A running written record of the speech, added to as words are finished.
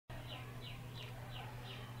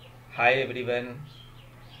Hi everyone,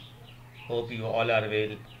 hope you all are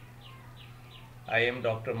well. I am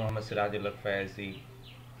Dr. Mohammad Sirajul Faizi,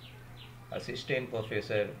 Assistant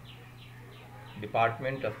Professor,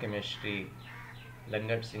 Department of Chemistry,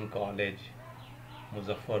 Langat Singh College,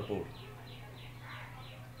 Muzaffarpur.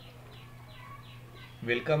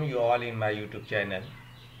 Welcome you all in my YouTube channel.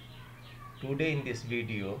 Today in this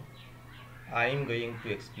video, I am going to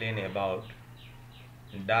explain about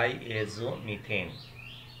diazomethane.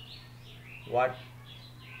 What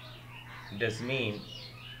does mean?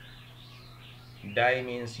 Di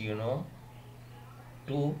means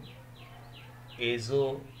two,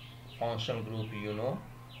 azo function group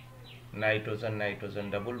nitrogen nitrogen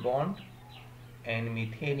double bond, and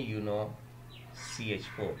methane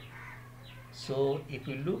CH4. So if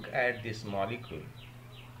you look at this molecule,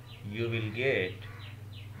 you will get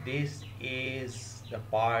this is the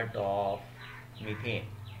part of methane.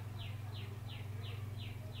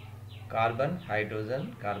 Carbon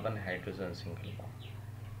hydrogen single bond.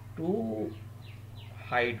 Two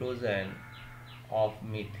hydrogen of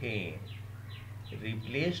methane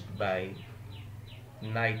replaced by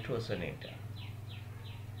nitrogen atom.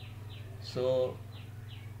 So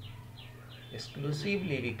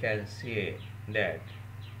exclusively we can say that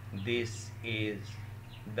this is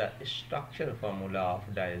the structure formula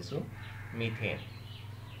of diazomethane.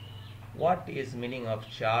 What is meaning of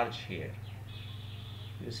charge here?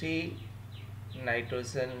 You see,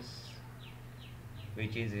 nitrogen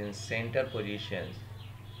which is in center positions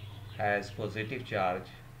has positive charge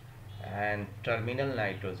and terminal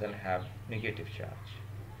nitrogen have negative charge.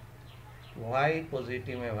 Why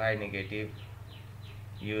positive and why negative?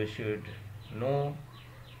 You should know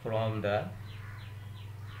from the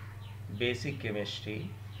basic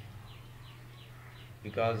chemistry,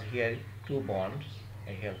 because here two bonds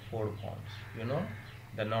and here four bonds.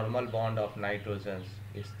 The normal bond of nitrogens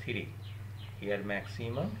is 3, here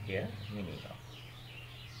maximum, here minimum.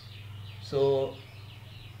 So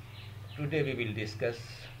today we will discuss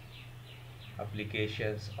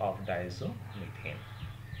applications of diazomethane.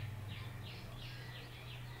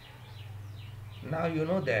 Now you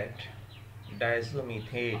know that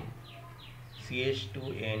diazomethane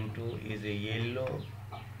CH2N2 is a yellow,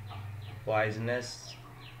 poisonous,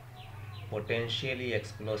 potentially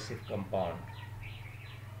explosive compound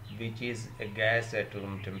which is a gas at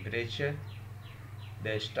room temperature.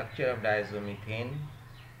 The structure of diazomethane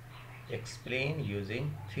explained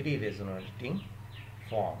using 3 resonating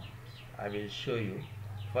forms. I will show you.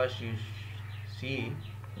 First you see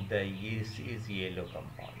this is yellow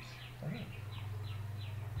compounds.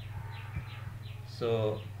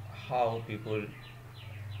 So how people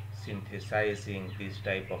synthesizing this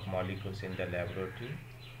type of molecules in the laboratory?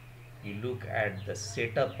 You look at the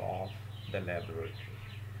setup of the laboratory.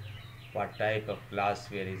 What type of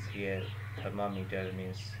glassware is here? Thermometer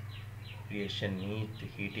means reaction neat,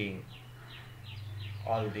 heating,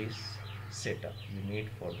 all this setup you need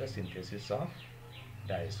for the synthesis of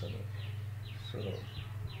diazomethane. So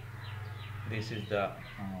this is the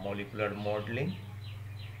molecular modeling.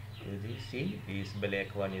 You see, this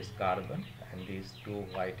black one is carbon and these two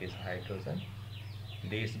white is hydrogen.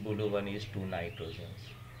 This blue one is two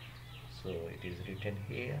nitrogens. So it is written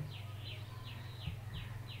here.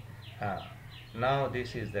 Now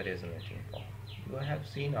this is the resonating form. You have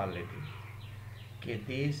seen already. Okay,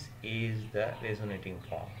 this is the resonating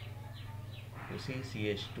form. You see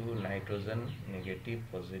CH2 nitrogen negative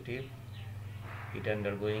positive. It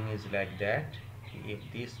undergoing is like that. If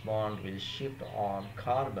this bond will shift on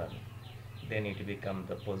carbon, then it become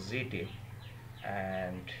the positive,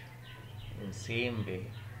 and in same way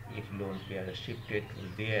if lone pair is shifted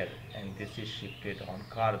there and this is shifted on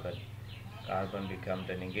carbon, carbon become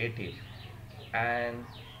the negative and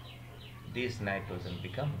this nitrogen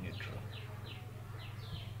become neutral.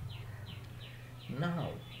 Now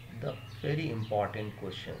the very important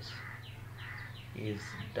questions is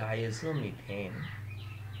diazomethane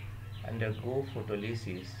undergo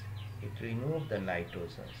photolysis, it remove the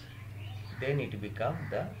nitrogens, then it become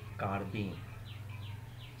the carbene.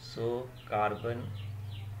 So carbon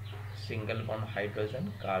single bond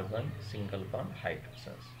hydrogen, carbon single bond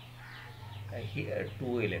hydrogens. Here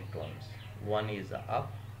two electrons, one is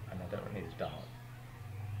up, another one is down.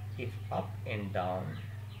 If up and down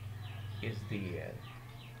is there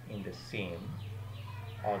in the same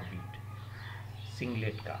orbit,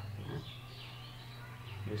 singlet carbene,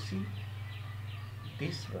 you see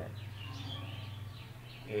this one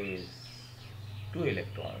is two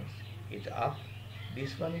electrons is up,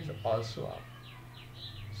 this one is also up,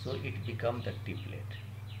 so it becomes the triplet.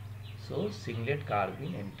 So singlet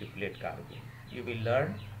carbene and triplet carbene, you will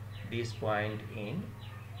learn this point in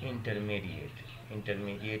intermediate.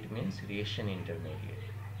 Intermediate means reaction intermediate.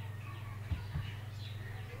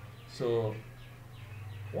 So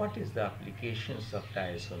what is the applications of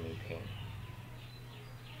diazomethane?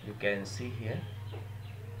 You can see here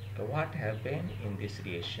what happened in these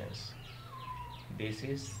reactions. This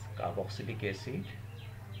is carboxylic acid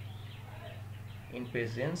in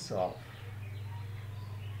presence of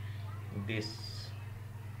this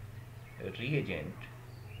reagent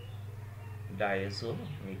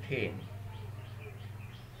diazomethane.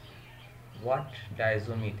 What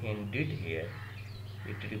diazomethane did here,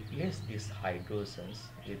 it replaced these hydrogens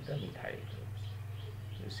with the methyl groups.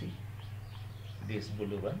 You see, this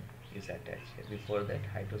blue one is attached here. Before that,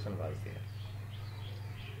 hydrogen was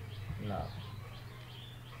there. Now,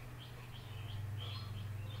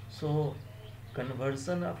 so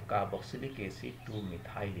conversion of carboxylic acid to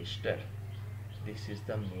methyl ester, this is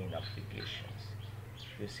the main applications.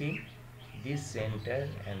 You see, this center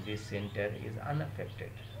and this center is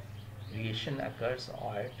unaffected. Reaction occurs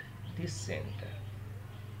at this center.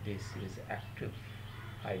 This is active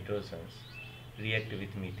hydrogens react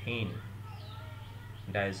with methane,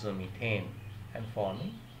 diazomethane, and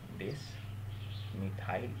forming this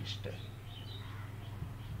methyl ester.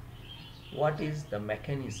 What is the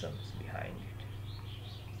mechanisms behind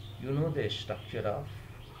it? You know the structure of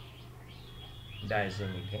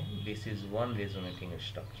diazomethane. This is one resonating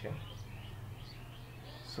structure.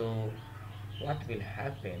 So what will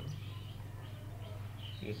happen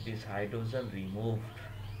if this hydrogen removed?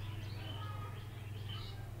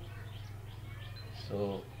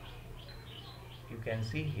 So you can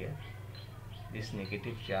see here this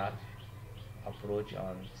negative charge approach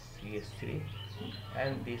on CH3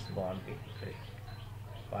 and this bond will break.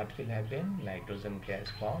 What will happen? Nitrogen gas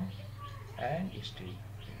form and still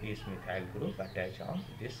this methyl group attach on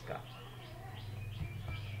this carbon.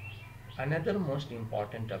 Another most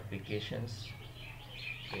important applications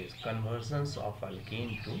is conversions of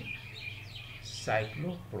alkene to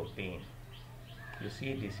cyclopropane. You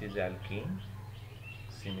see, this is alkene,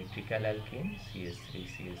 symmetrical alkene, CH3,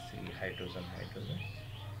 CH3, hydrogen, hydrogen.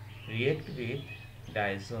 React with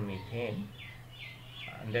diazomethane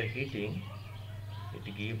under heating,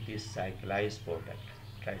 it gives this cyclized product,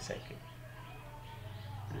 tricycle.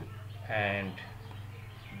 And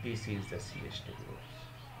this is the CH2 group.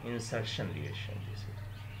 Insertion reaction, this is.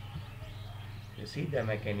 You see the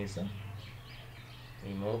mechanism.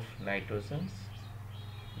 Remove nitrogens,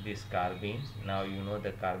 this carbene. Now you know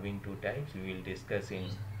the carbene two types. We will discuss in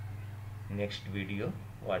next video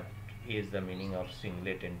what is the meaning of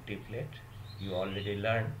singlet and triplet. You already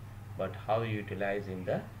learned, but how you utilize in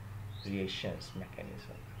the reactions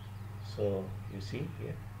mechanism. So you see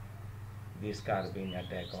here, this carbene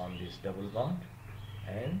attack on this double bond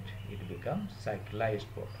and it becomes cyclized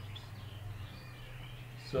products.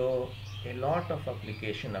 So a lot of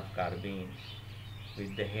application of carbene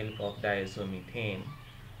with the help of diazomethane.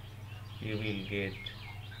 You will get,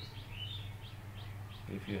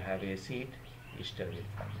 if you have acid, ester will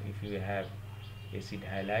form. If you have acid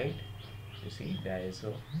halide, you see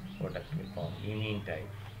diazo product will form, imine type.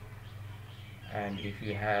 And if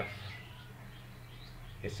you have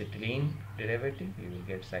acetylene derivative, you will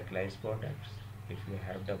get cyclized products. If you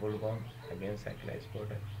have double bond, again cyclized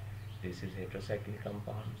product. This is heterocyclic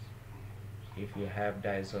compounds. If you have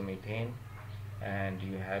diazomethane and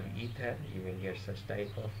you have ether, you will get such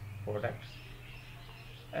type of products,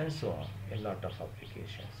 and so on. A lot of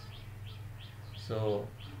applications. So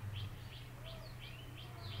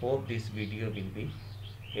hope this video will be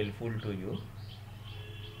helpful to you.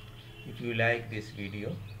 If you like this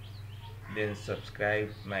video, then subscribe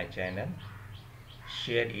my channel,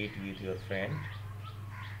 share it with your friend.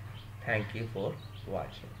 Thank you for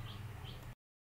watching.